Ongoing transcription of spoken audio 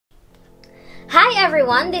Hi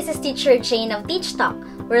everyone, this is Teacher Jane of Teach Talk,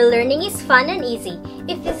 where learning is fun and easy.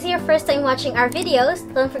 If this is your first time watching our videos,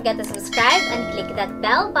 don't forget to subscribe and click that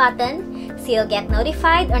bell button so you'll get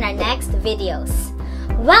notified on our next videos.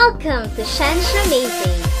 Welcome to Science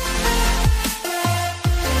Amazing!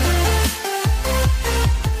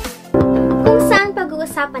 Kung saan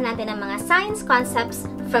pag-uusapan natin ang mga science concepts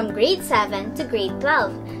from grade 7 to grade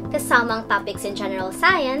 12, kasamang topics in general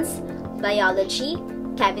science, biology,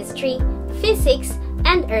 chemistry, physics,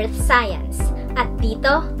 and earth science. At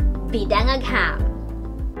dito, bidang agham!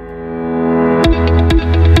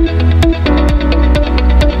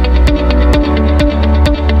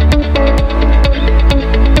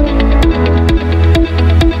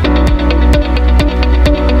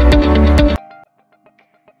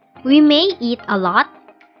 We may eat a lot,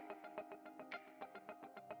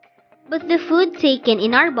 but the food taken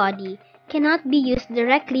in our body cannot be used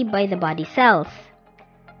directly by the body cells.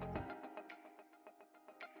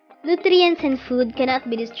 Nutrients in food cannot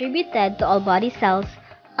be distributed to all body cells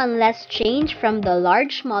unless changed from the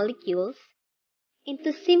large molecules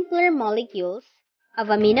into simpler molecules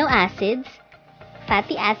of amino acids,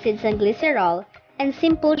 fatty acids and glycerol, and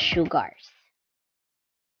simple sugars.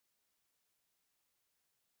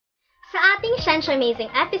 Sa ating Science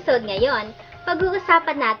Amazing episode ngayon,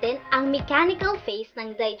 pag-uusapan natin ang mechanical phase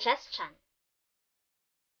ng digestion.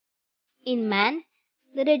 In man,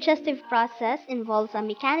 the digestive process involves a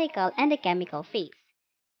mechanical and a chemical phase.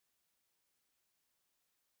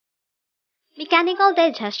 Mechanical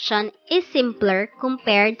digestion is simpler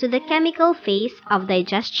compared to the chemical phase of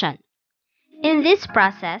digestion. In this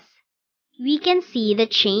process, we can see the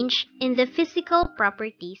change in the physical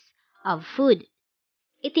properties of food.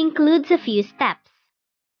 It includes a few steps.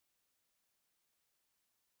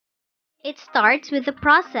 It starts with a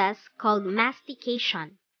process called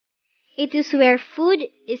mastication. It is where food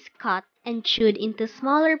is cut and chewed into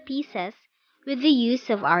smaller pieces with the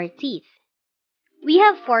use of our teeth. We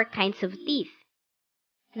have 4 kinds of teeth: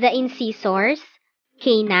 the incisors,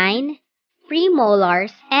 canine,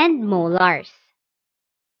 premolars, and molars.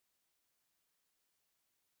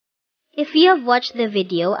 If you have watched the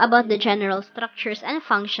video about the general structures and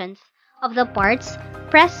functions of the parts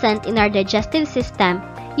present in our digestive system,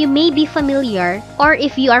 you may be familiar, or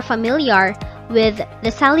if you are familiar with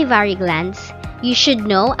the salivary glands, you should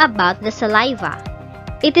know about the saliva.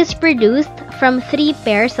 It is produced from 3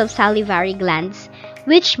 pairs of salivary glands,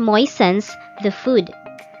 which moistens the food.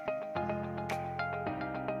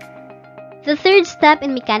 The third step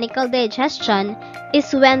in mechanical digestion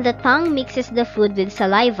is when the tongue mixes the food with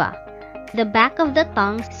saliva. The back of the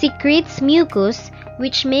tongue secretes mucus,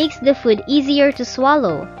 which makes the food easier to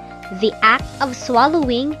swallow. The act of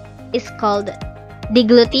swallowing is called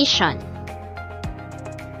deglutition.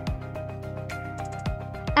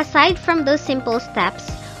 Aside from those simple steps,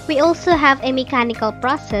 we also have a mechanical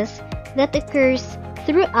process that occurs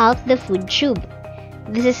throughout the food tube.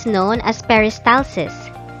 This is known as peristalsis.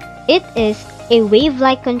 It is a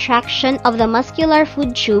wave-like contraction of the muscular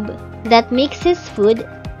food tube that mixes food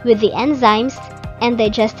with the enzymes and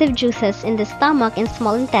digestive juices in the stomach and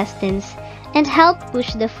small intestines and help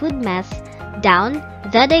push the food mass down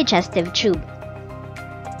the digestive tube.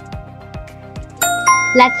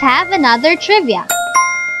 Let's have another trivia.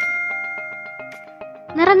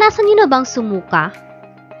 Naranasan niyo na bang sumuka?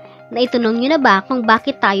 Naitanong niyo na ba kung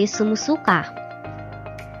bakit tayo sumusuka?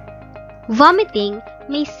 Vomiting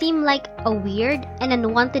may seem like a weird and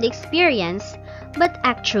unwanted experience, but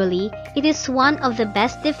actually, it is one of the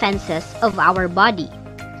best defenses of our body.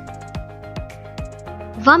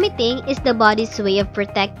 Vomiting is the body's way of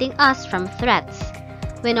protecting us from threats.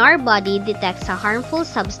 When our body detects a harmful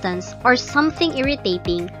substance or something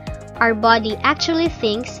irritating, our body actually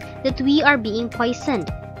thinks that we are being poisoned.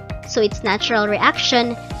 So its natural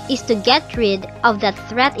reaction is to get rid of that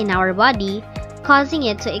threat in our body, causing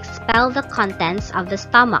it to expel the contents of the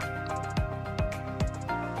stomach.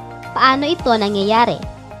 Paano ito nangyayari?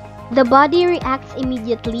 The body reacts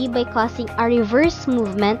immediately by causing a reverse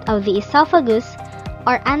movement of the esophagus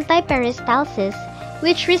or antiperistalsis,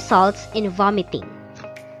 which results in vomiting.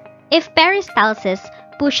 If peristalsis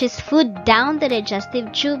pushes food down the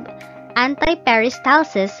digestive tube,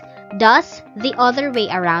 antiperistalsis does the other way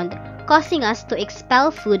around, causing us to expel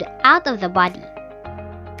food out of the body.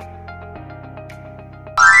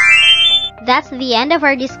 That's the end of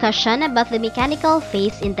our discussion about the mechanical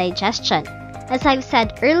phase in digestion. As I've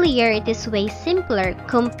said earlier, it is way simpler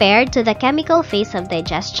compared to the chemical phase of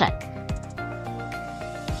digestion.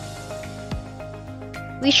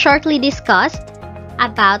 We shortly discussed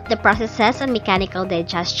about the processes of mechanical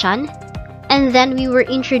digestion, and then we were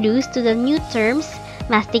introduced to the new terms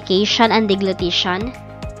mastication and deglutition.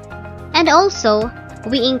 And also,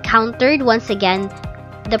 we encountered once again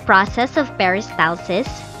the process of peristalsis.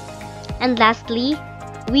 And lastly,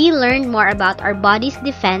 we learned more about our body's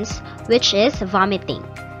defense, which is vomiting.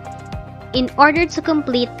 In order to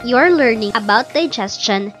complete your learning about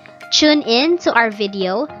digestion, tune in to our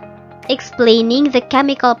video explaining the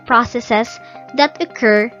chemical processes that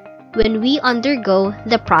occur when we undergo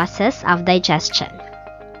the process of digestion.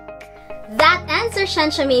 That ends our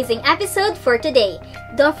Shansh Amazing episode for today.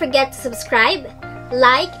 Don't forget to subscribe,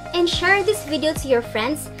 like, and share this video to your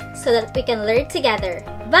friends so that we can learn together.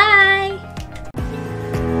 Bye!